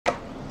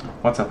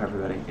What's up,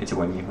 everybody? It's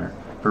your boy Memer.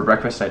 For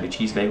breakfast, I had a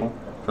cheese bagel.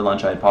 For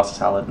lunch, I had pasta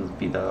salad and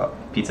the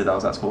pizza that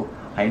was at school.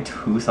 I had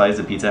 2 slices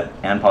of pizza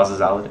and pasta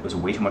salad. It was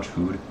way too much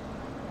food.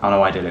 I don't know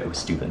why I did it. It was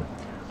stupid.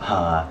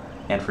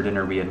 And for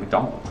dinner, we had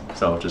McDonald's.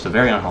 So just a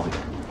very unhealthy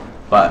dinner.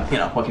 But, you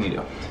know, what can you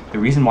do? The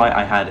reason why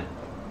I had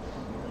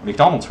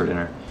McDonald's for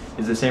dinner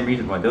is the same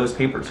reason why those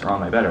papers are on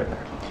my bed right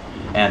there.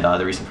 And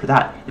the reason for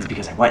that is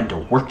because I went into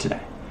work today.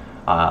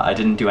 I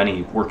didn't do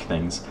any work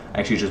things.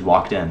 I actually just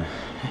walked in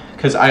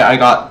because I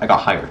got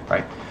hired,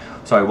 right?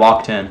 So I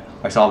walked in,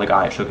 I saw the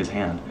guy, I shook his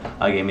hand,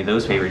 gave me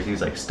those papers. He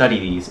was like, study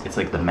these, it's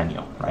like the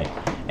menu, right?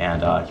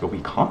 And you'll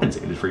be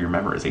compensated for your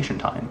memorization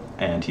time.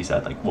 And he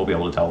said, like, we'll be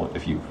able to tell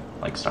if you've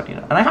like studied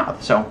it. And I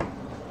have, so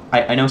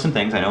I know some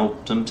things. I know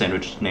some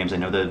sandwich names, I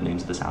know the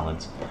names of the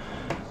salads.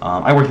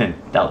 I worked in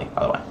deli,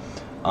 by the way.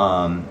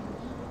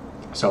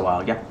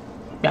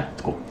 Yeah,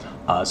 it's cool.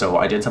 So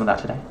I did some of that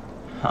today.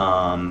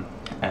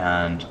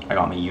 And I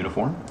got my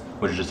uniform,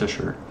 which is just a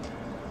shirt.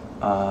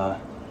 I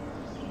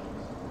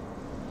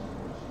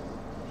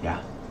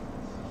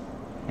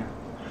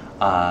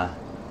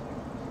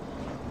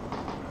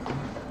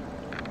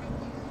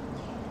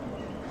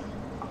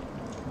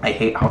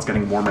hate how it's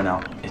getting warmer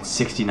now. It's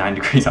 69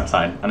 degrees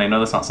outside, and I know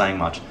that's not saying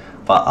much,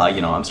 but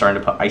you know, I'm starting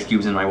to put ice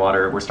cubes in my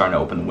water. We're starting to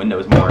open the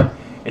windows more.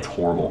 It's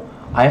horrible.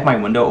 I have my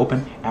window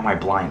open and my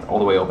blinds all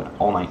the way open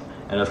all night,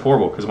 and it's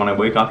horrible because when I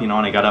wake up, you know,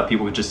 and I get up,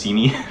 people could just see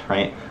me,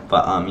 right?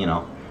 But you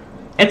know,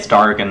 it's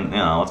dark, and you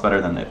know, it's better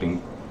than it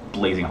being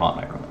blazing hot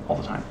in my room all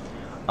the time.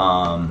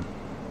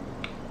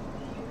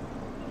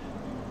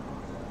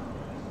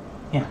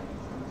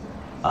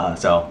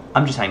 So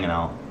I'm just hanging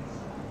out.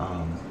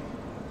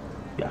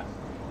 Yeah,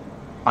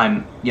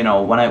 I'm, you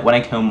know, when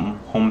I came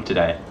home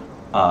today,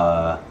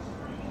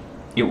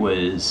 it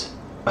was,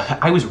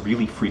 I was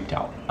really freaked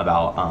out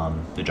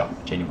about the job.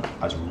 Genuinely,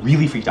 I was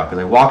really freaked out because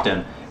I walked in.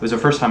 It was the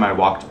first time I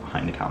walked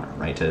behind the counter,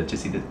 right, to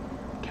see the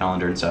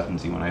calendar and stuff and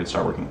see when I would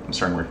start working. I'm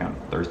starting working on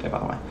Thursday, by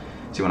the way.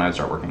 See when I would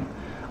start working.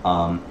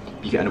 And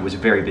it was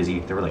very busy.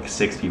 There were like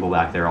 6 people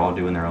back there, all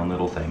doing their own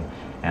little thing.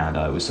 And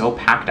it was so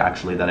packed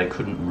actually that I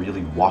couldn't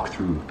really walk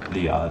through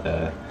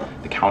the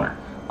counter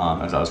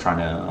as I was trying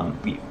to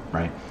leave,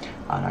 right?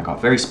 And I got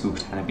very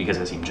spooked, and because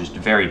it seemed just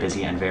very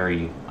busy and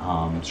very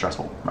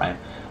stressful, right?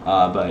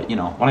 But you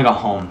know, when I got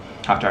home,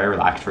 after I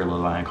relaxed for a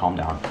little while and I calmed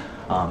down,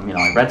 you know,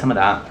 I read some of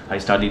that. I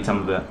studied some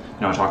of it.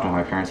 You know, I talked to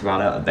my parents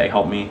about it. They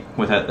helped me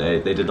with it.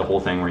 They did the whole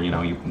thing where, you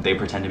know, they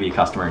pretend to be a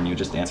customer and you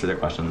just answer their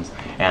questions.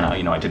 And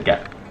you know,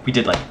 we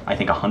did like, I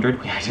think 100.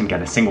 I didn't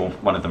get a single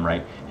one of them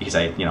right because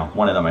you know,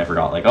 one of them I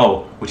forgot, like,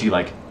 oh, would you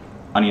like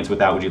onions with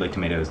that? Would you like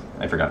tomatoes?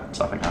 I forgot,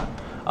 stuff like that.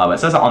 But it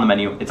says it on the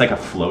menu. It's like a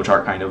flow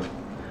chart kind of.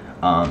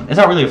 It's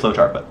not really a flow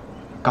chart, but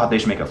God, they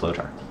should make a flow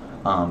chart.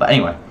 But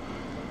anyway,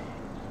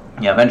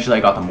 yeah, eventually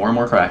I got them more and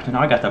more correct, and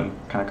now I got them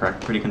kind of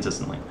correct pretty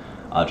consistently.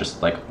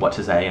 Just like what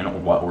to say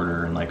and what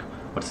order and like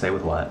what to say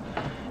with what.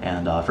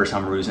 And for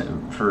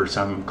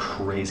some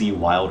crazy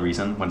wild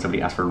reason, when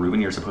somebody asks for a Reuben,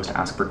 you're supposed to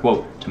ask for,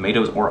 quote,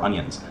 tomatoes or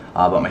onions.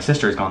 But my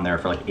sister has gone there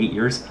for like 8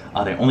 years.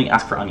 They only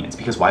ask for onions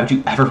because why would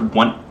you ever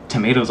want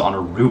tomatoes on a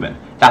Reuben?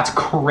 That's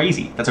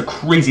crazy. That's a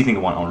crazy thing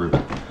to want on a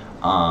Reuben.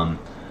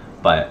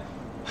 But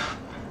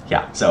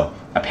yeah, so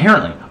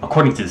apparently,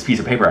 according to this piece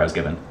of paper I was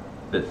given,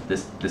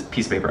 this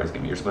piece of paper I was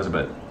given, you're supposed to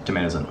put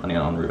tomatoes and onion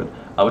on Reuben,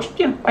 which,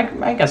 you know,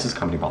 I guess is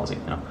company policy,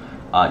 you know.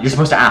 You're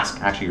supposed to ask,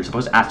 actually, you're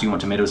supposed to ask, do you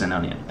want tomatoes and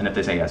onion? And if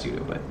they say yes, you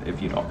do, but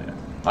if you don't, you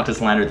don't. Not to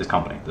slander this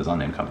company, this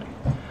unnamed company.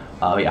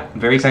 But yeah, I'm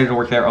very excited to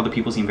work there. All the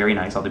people seem very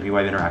nice, all the people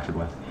I've interacted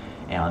with.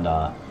 And,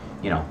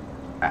 you know,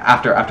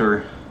 after, I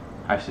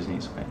have to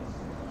sneeze, wait.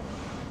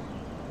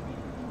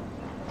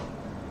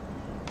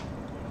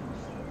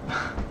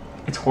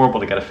 It's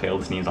horrible to get a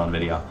failed sneeze on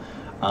video.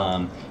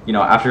 You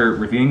know, after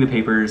reviewing the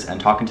papers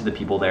and talking to the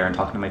people there and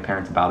talking to my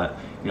parents about it,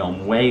 you know,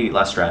 I'm way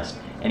less stressed.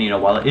 And you know,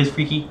 while it is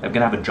freaky, I'm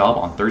gonna have a job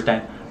on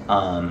Thursday.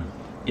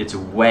 It's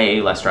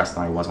way less stressed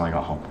than I was when I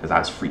got home because I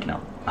was freaking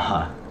out.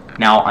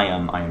 Now I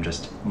am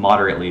just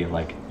moderately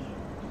like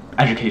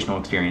educational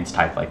experience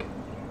type. Like,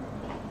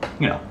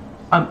 you know,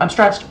 I'm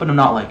stressed, but I'm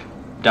not like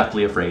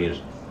deathly afraid.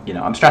 You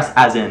know, I'm stressed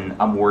as in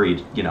I'm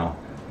worried. You know,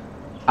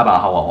 about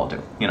how I'll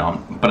do. You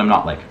know, but I'm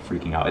not like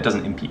freaking out. It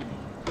doesn't impede me.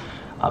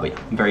 But yeah,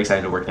 I'm very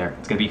excited to work there.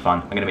 It's gonna be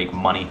fun. I'm gonna make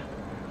money,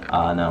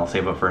 and then I'll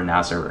save up for a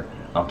NAS server.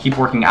 I'll keep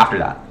working after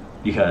that.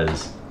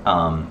 Because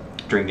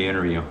during the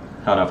interview,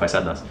 I don't know if I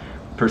said this,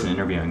 the person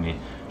interviewing me,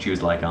 she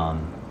was like,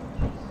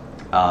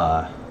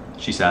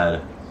 she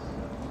said,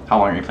 how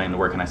long are you planning to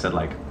work? And I said,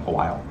 like, a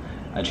while.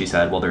 And she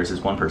said, well, there's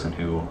this one person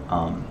who,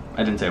 I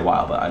didn't say a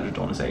while, but I just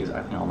don't want to say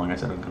exactly how long I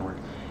said I was going to work.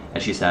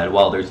 And she said,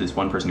 well, there's this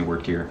one person who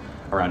worked here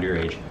around your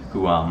age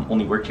who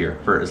only worked here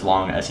for as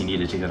long as he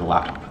needed to get a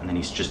laptop. And then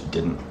he just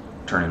didn't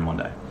turn in one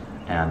day.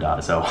 And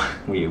so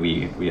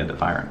we had to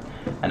fire him.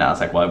 And I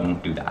was like, well, I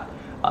won't do that.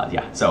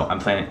 Yeah, so I'm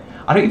planning.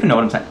 I don't even know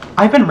what I'm saying.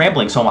 I've been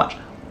rambling so much.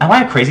 Am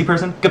I a crazy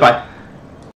person? Goodbye.